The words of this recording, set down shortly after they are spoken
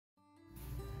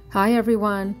Hi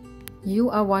everyone, you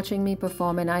are watching me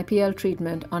perform an IPL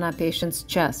treatment on our patient's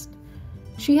chest.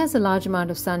 She has a large amount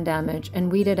of sun damage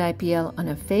and we did IPL on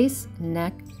her face,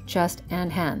 neck, chest and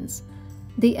hands.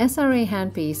 The SRA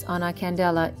handpiece on our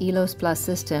Candela Elos Plus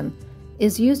system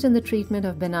is used in the treatment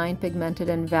of benign pigmented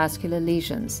and vascular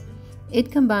lesions.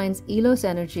 It combines Elos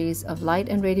energies of light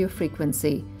and radio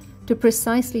frequency to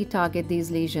precisely target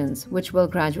these lesions, which will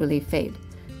gradually fade.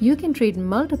 You can treat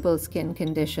multiple skin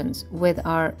conditions with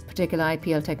our particular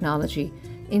IPL technology,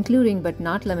 including but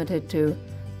not limited to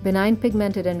benign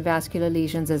pigmented and vascular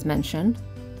lesions as mentioned,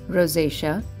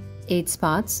 rosacea, age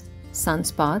spots,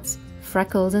 sunspots,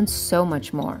 freckles, and so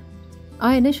much more.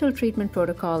 Our initial treatment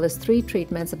protocol is 3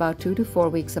 treatments about 2 to 4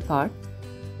 weeks apart.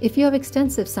 If you have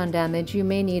extensive sun damage, you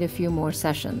may need a few more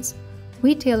sessions.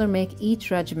 We tailor-make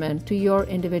each regimen to your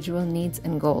individual needs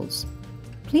and goals.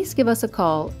 Please give us a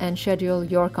call and schedule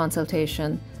your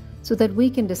consultation so that we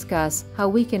can discuss how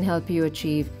we can help you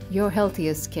achieve your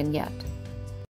healthiest skin yet.